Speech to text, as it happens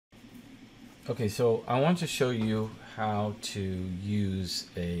Okay, so I want to show you how to use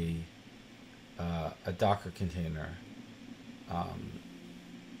a Docker container.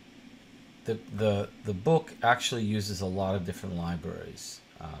 The book actually uses a lot of different libraries,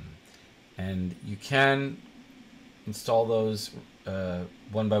 and you can install those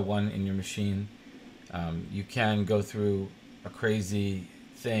one by one in your machine. You can go through a crazy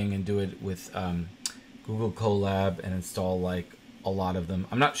thing and do it with Google Colab and install like a lot of them.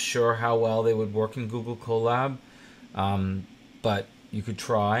 I'm not sure how well they would work in Google Colab, but you could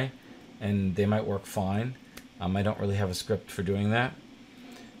try and they might work fine. I don't really have a script for doing that.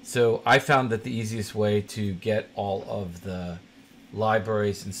 So I found that the easiest way to get all of the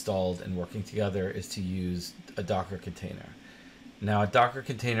libraries installed and working together is to use a Docker container. Now, a Docker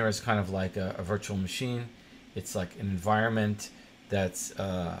container is kind of like a virtual machine. It's like an environment that's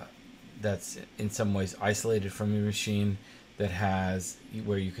in some ways isolated from your machine, that has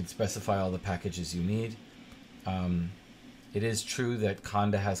where you can specify all the packages you need. It is true that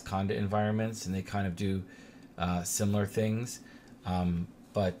Conda has Conda environments, and they kind of do similar things.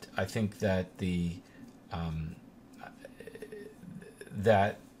 But I think that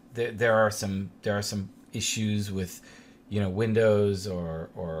there are some issues with Windows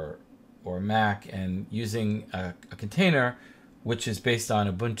or Mac, and using a container which is based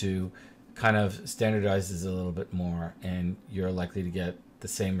on Ubuntu kind of standardizes a little bit more, and you're likely to get the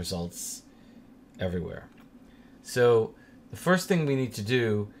same results everywhere. So the first thing we need to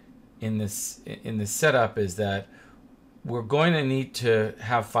do in this setup is that we're going to need to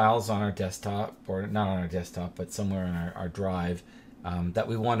have files on our desktop, or not on our desktop, but somewhere on our drive, that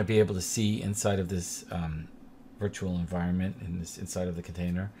we want to be able to see inside of this virtual environment, inside of the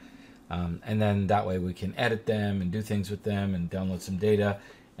container. And then that way we can edit them and do things with them and download some data,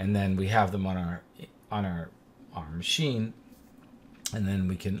 and then we have them on our machine, and then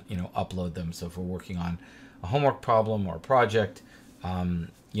we can upload them. So if we're working on a homework problem or a project,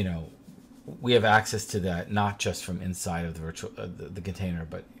 we have access to that, not just from inside of the virtual the container,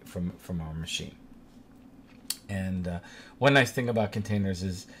 but from our machine. And one nice thing about containers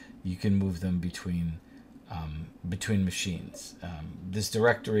is you can move them between machines. This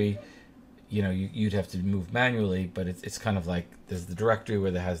directory, you'd have to move manually, but it's kind of like there's the directory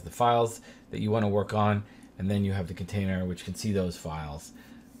where it has the files that you want to work on, and then you have the container which can see those files.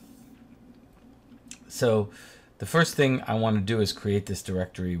 So the first thing I want to do is create this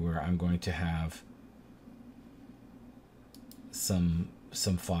directory where I'm going to have some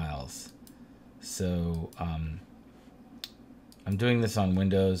files. So I'm doing this on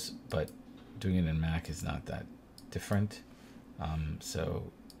Windows, but doing it in Mac is not that different. So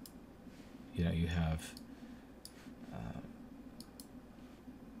you have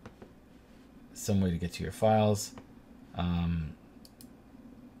some way to get to your files, and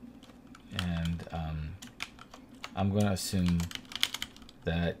I'm going to assume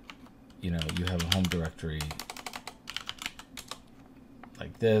that you have a home directory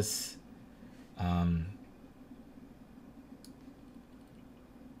like this, and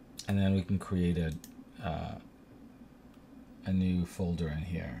then we can create a new folder in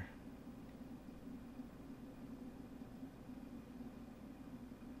here.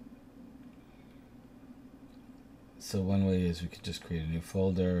 So one way is we could just create a new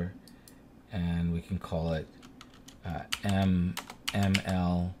folder, and we can call it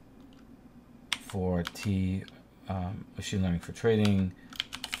ML4T, machine learning for trading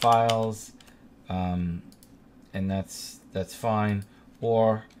files, and that's fine.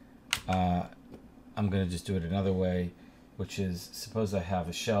 Or I'm going to just do it another way, which is, suppose I have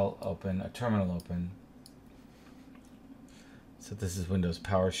a shell open, a terminal open. So this is Windows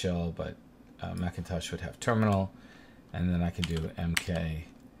PowerShell, but Macintosh would have terminal, and then I can do MK,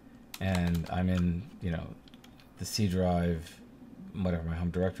 and I'm in the C drive, whatever my home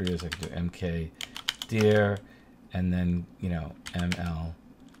directory is. I can do MK dir, and then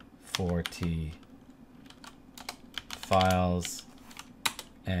ML4T files,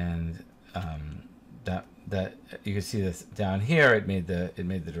 and that you can see this down here. It made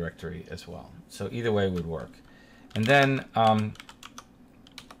the directory as well. So either way would work. And then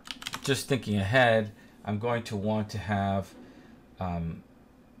just thinking ahead, I'm going to want to have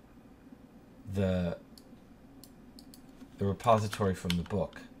the repository from the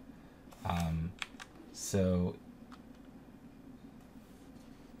book. So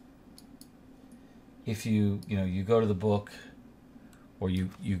if you go to the book, or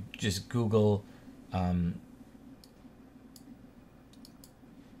you just Google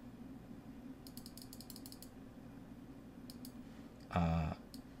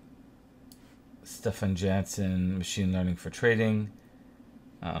Stefan Jansen machine learning for trading,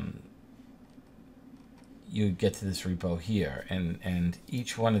 you get to this repo here, and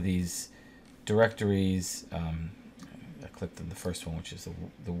each one of these directories, I clicked on the first one, which is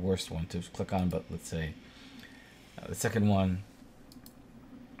the worst one to click on, but let's say the second one,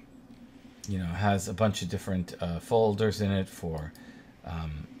 you know, has a bunch of different folders in it for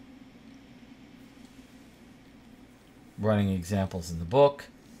running examples in the book.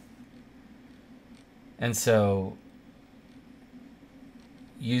 And so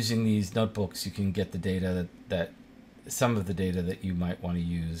using these notebooks, you can get the data that some of the data that you might want to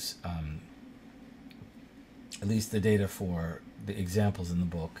use, at least the data for the examples in the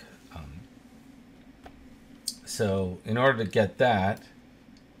book. So in order to get that,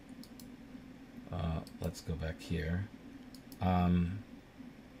 let's go back here.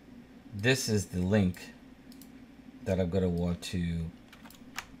 This is the link that I'm going to want to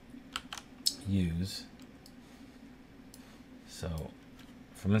use. So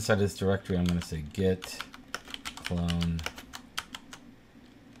from inside this directory, I'm going to say git clone,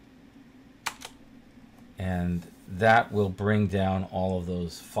 and that will bring down all of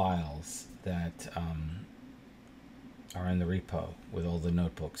those files that are in the repo with all the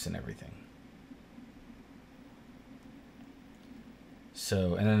notebooks and everything.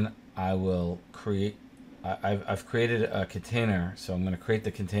 So, and then I will create, I've created a container, so I'm going to create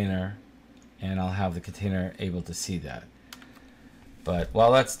the container, and I'll have the container able to see that. But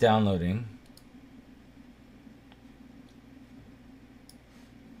while that's downloading,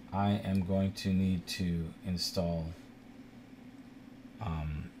 I am going to need to install,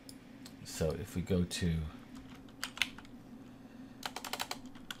 so if we go to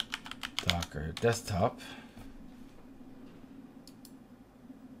Docker Desktop,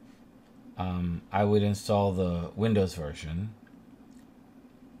 I would install the Windows version,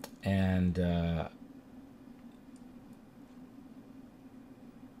 and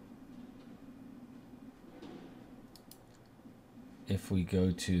if we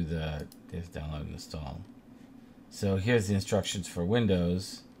go to the download and install, so here's the instructions for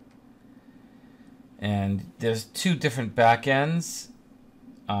Windows, and there's two different backends.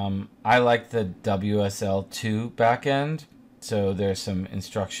 I like the WSL2 backend, so there's some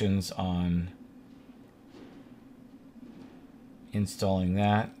instructions on installing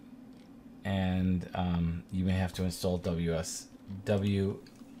that, and you may have to install WSL2.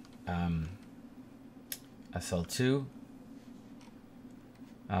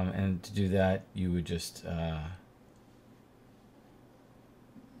 And to do that, you would just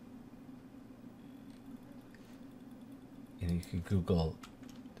you can Google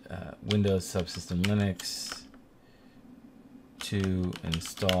Windows Subsystem Linux to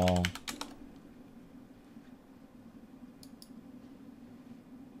install,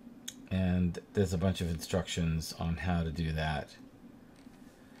 and there's a bunch of instructions on how to do that.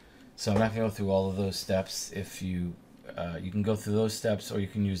 So I'm not going to go through all of those steps. If you you can go through those steps, or you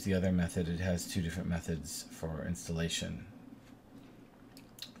can use the other method. It has two different methods for installation.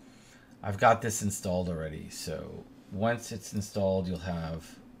 I've got this installed already, so once it's installed, you'll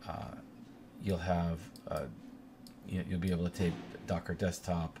be able to take Docker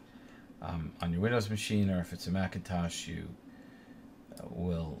Desktop on your Windows machine, or if it's a Macintosh, you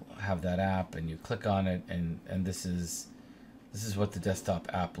will have that app, and you click on it, and this is what the desktop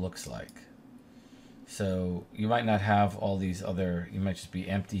app looks like. So you might not have all these other, you might just be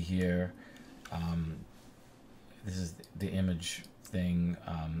empty here. This is the image thing.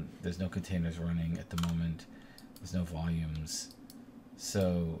 There's no containers running at the moment. There's no volumes.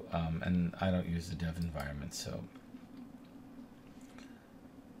 So, and I don't use the dev environment, so.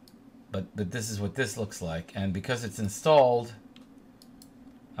 But this is what this looks like, and because it's installed,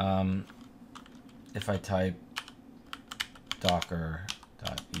 if I type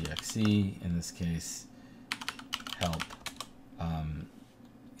docker.exe, in this case, help,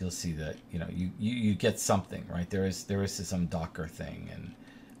 you'll see that you get something, right? There is some Docker thing, and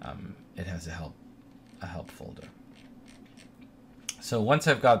it has a help folder. So once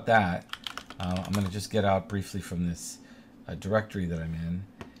I've got that, I'm going to just get out briefly from this directory that I'm in,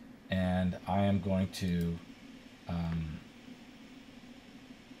 and I am going to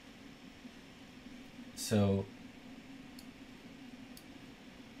so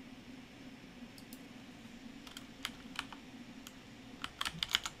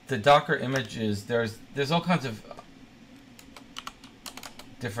the Docker images, there's all kinds of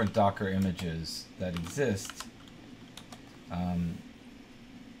different Docker images that exist.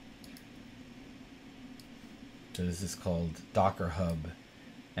 So this is called Docker Hub,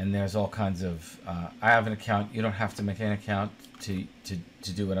 and there's all kinds of. I have an account. You don't have to make an account to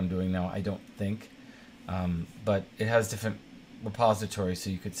do what I'm doing now, I don't think, but it has different repository, so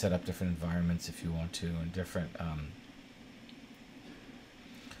you could set up different environments if you want to, and different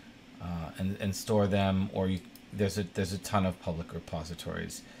and store them. Or there's a ton of public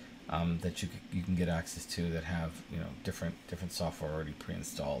repositories that you can get access to that have different software already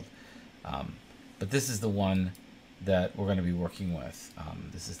pre-installed. But this is the one that we're going to be working with.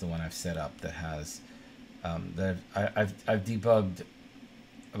 This is the one I've set up that has that I've debugged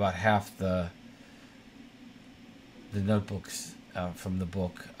about half the notebooks from the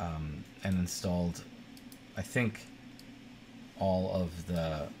book, and installed, I think, all of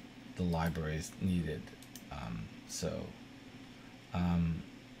the libraries needed.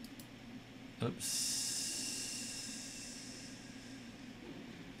 Oops.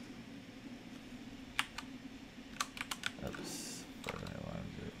 Oops. What do I want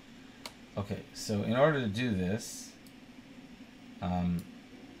to do? Okay, so in order to do this,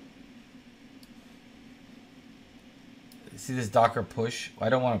 see this Docker push? I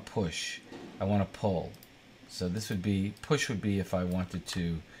don't want to push. I want to pull. So this would be, push would be if I wanted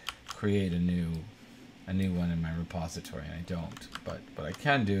to create a new one in my repository, and I don't. But what I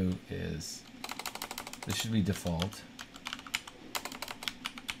can do is, this should be default.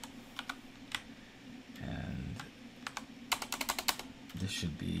 And this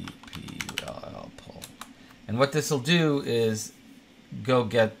should be pull. And what this will do is go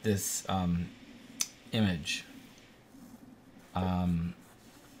get this image.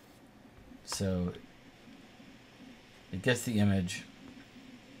 So it gets the image,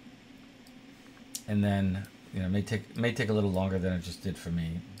 and then it may take a little longer than it just did for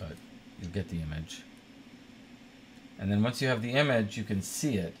me, but you'll get the image. And then once you have the image, you can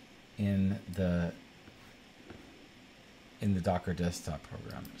see it in the Docker desktop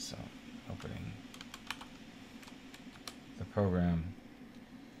program. So opening the program,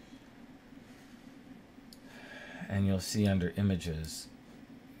 and you'll see under images,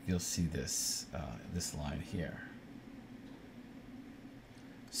 you'll see this this line here.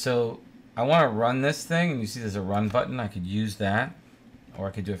 So I want to run this thing, and you see there's a run button. I could use that, or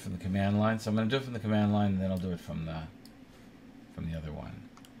I could do it from the command line. So I'm going to do it from the command line, and then I'll do it from the other one.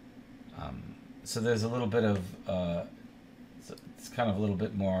 So there's a little bit of it's kind of a little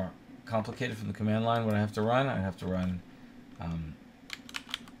bit more complicated from the command line. What I have to run,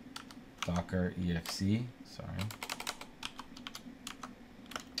 docker exe, sorry,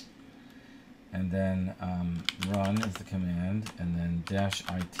 and then run is the command, and then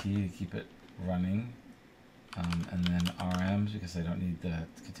 -it to keep it running, and then rms because I don't need the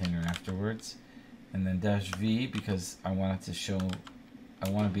container afterwards, and then -v because I want to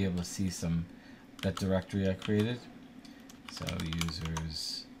be able to see that directory I created. So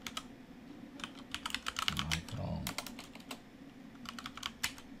users Michael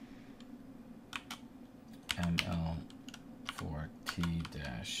ML4T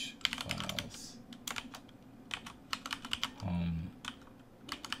files home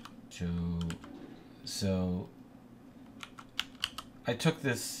Joe. So I took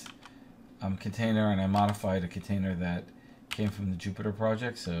this container and I modified a container that came from the Jupyter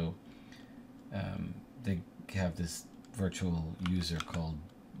project. So they have this virtual user called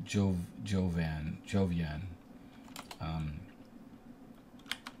Jovian.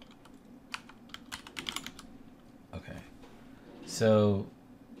 Okay, so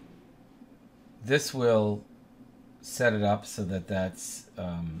this will set it up so that that's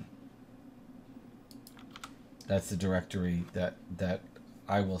the directory that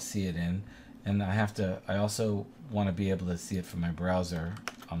I will see it in, and I also want to be able to see it from my browser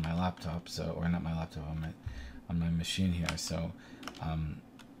on my laptop. So, or not my laptop, on my machine here. So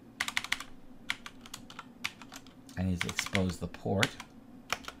I need to expose the port,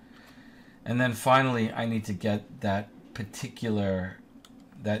 and then finally I need to get that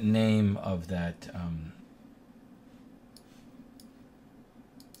name of that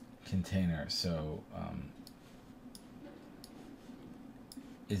container. So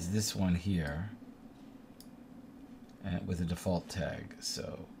is this one here, and with a default tag.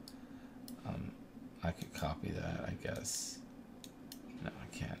 So I could copy that, I guess. No, I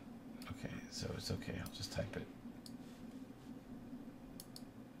can't. Okay, so it's okay. I'll just type it.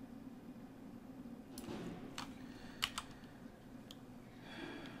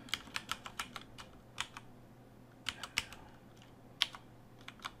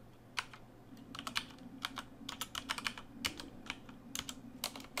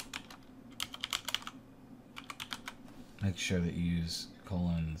 Make sure that you use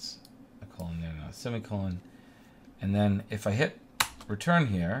colons, a colon there, not a semicolon. And then if I hit return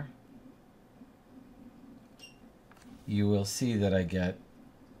here, you will see that I get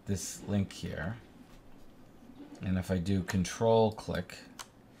this link here. And if I do control click,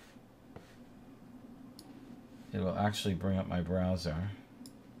 it will actually bring up my browser.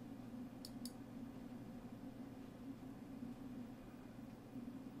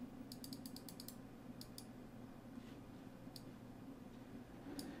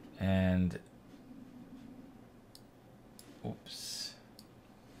 And oops.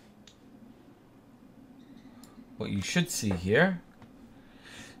 What you should see here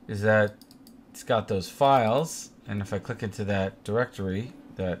is that it's got those files, and if I click into that directory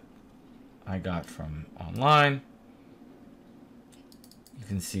that I got from online, you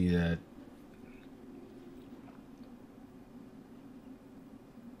can see that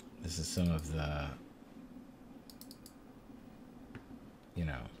this is some of the, you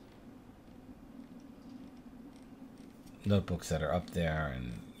know, notebooks that are up there,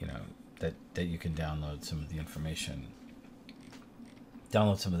 and you know that you can download some of the information,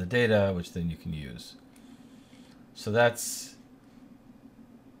 download some of the data, which then you can use. So that's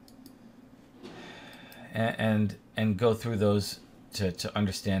and go through those to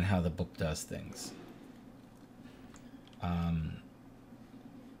understand how the book does things.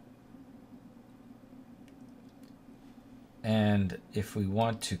 And if we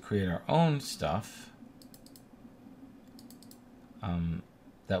want to create our own stuff,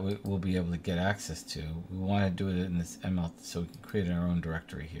 that we'll be able to get access to, we want to do it in this ML, so we can create our own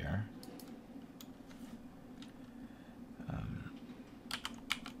directory here.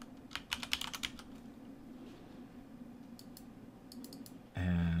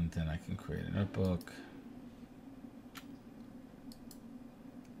 And then I can create a notebook.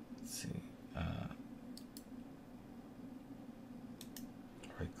 Let's see.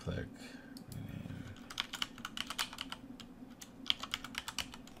 Right click.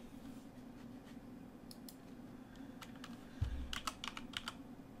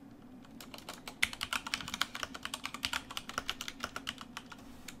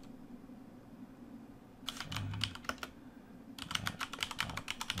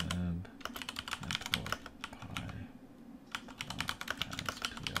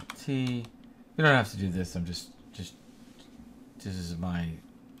 Rename. You don't have to do this. I'm just this is my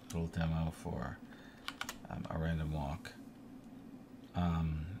little demo for a random walk.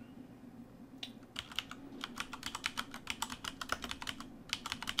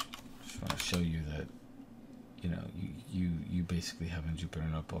 Just want to show you that, you know, you basically have a Jupyter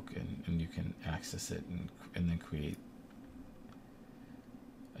Notebook, and you can access it and then create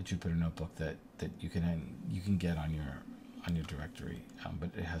a Jupyter Notebook that you can get on your directory, but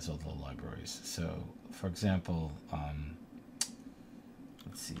it has all the libraries. So, for example,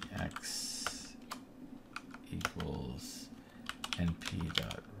 let's see, x equals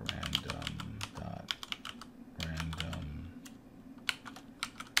np.random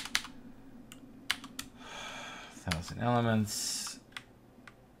 1,000 elements.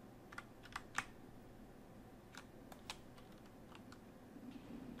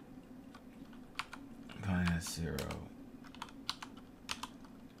 -0.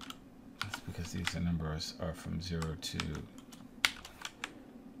 That's because these numbers are from 0 to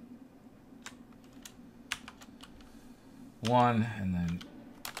 1, and then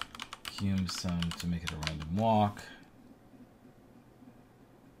cum sum to make it a random walk.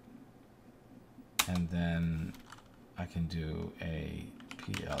 And then I can do a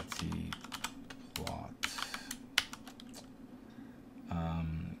PLT plot.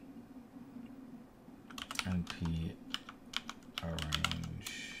 NP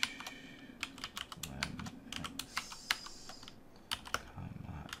arrange len x,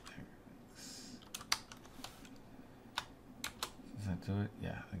 comma x. Does that do it?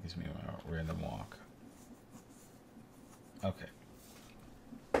 Yeah, that gives me a random walk. Okay.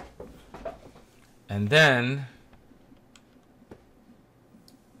 And then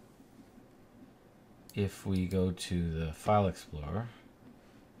if we go to the File Explorer,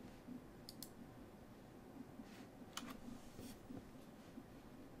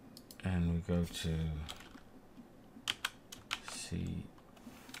 and we go to see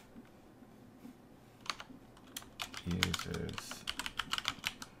users,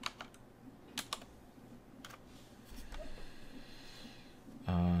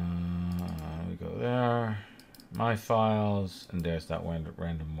 we go there, my files, and there's that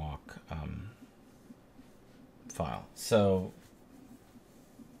random walk file. So,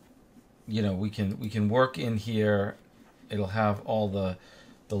 you know, we can work in here. It'll have all the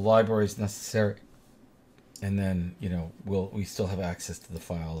libraries necessary, and then, you know, we still have access to the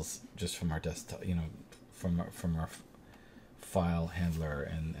files just from our desktop, you know, from our file handler,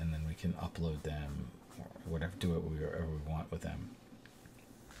 and then we can upload them or whatever, do it wherever we want with them,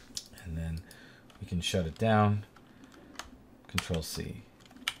 and then we can shut it down. Control C.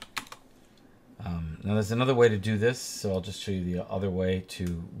 Now there's another way to do this, so I'll just show you the other way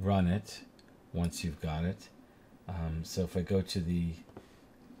to run it once you've got it. So if I go to the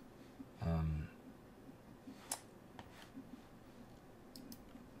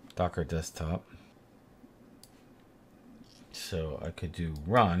Docker desktop, so I could do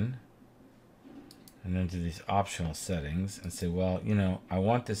run and then do these optional settings and say, well, you know, I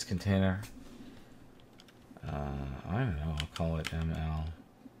want this container, I don't know, I'll call it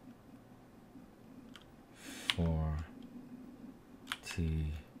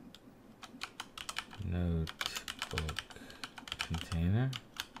ML4T notebook container,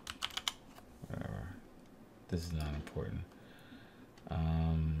 whatever. This is not important.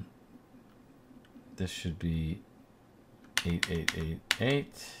 This should be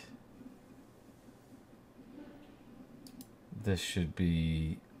 8888. This should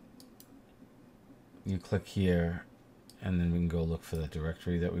be, you click here and then we can go look for the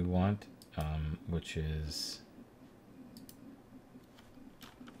directory that we want, which is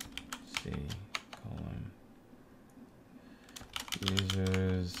C colon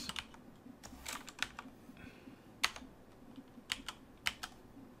users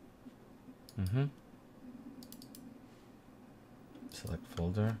select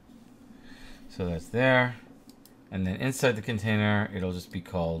folder. So that's there. And then inside the container, it'll just be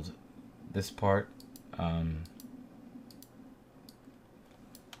called this part.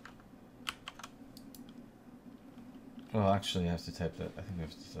 Well, actually, I have to type that. I think I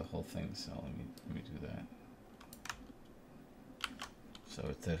have to do the whole thing. So let me do that. So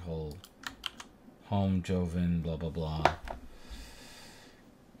it's that whole home Joven blah blah blah.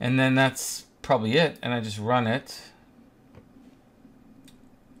 And then that's probably it. And I just run it,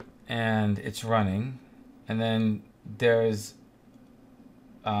 and it's running. And then there's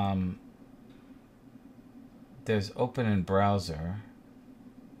open in browser.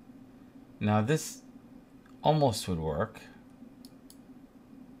 Now this almost would work.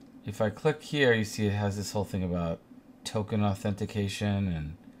 If I click here, you see it has this whole thing about token authentication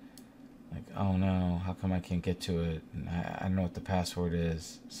and like, oh no, how come I can't get to it? And I don't know what the password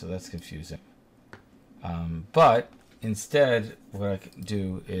is, so that's confusing. But instead, what I can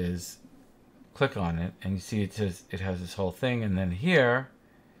do is click on it, and you see it says it has this whole thing, and then here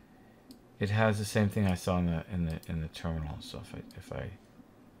it has the same thing I saw in the terminal. So if I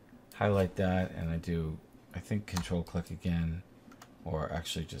highlight that and I do, I think control click again, or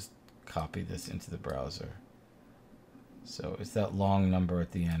actually just copy this into the browser. So it's that long number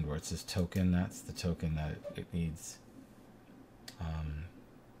at the end where it says token. That's the token that it needs.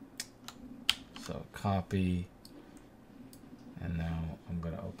 So copy. And now I'm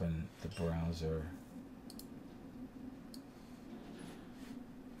going to open the browser.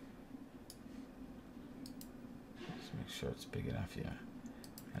 Just make sure it's big enough, yeah.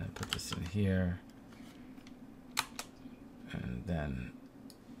 And then put this in here. And then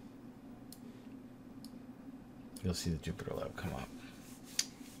you'll see the Jupyter Lab come up.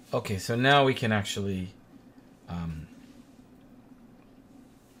 Okay, so now we can actually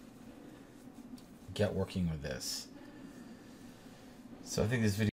get working with this. So I think this video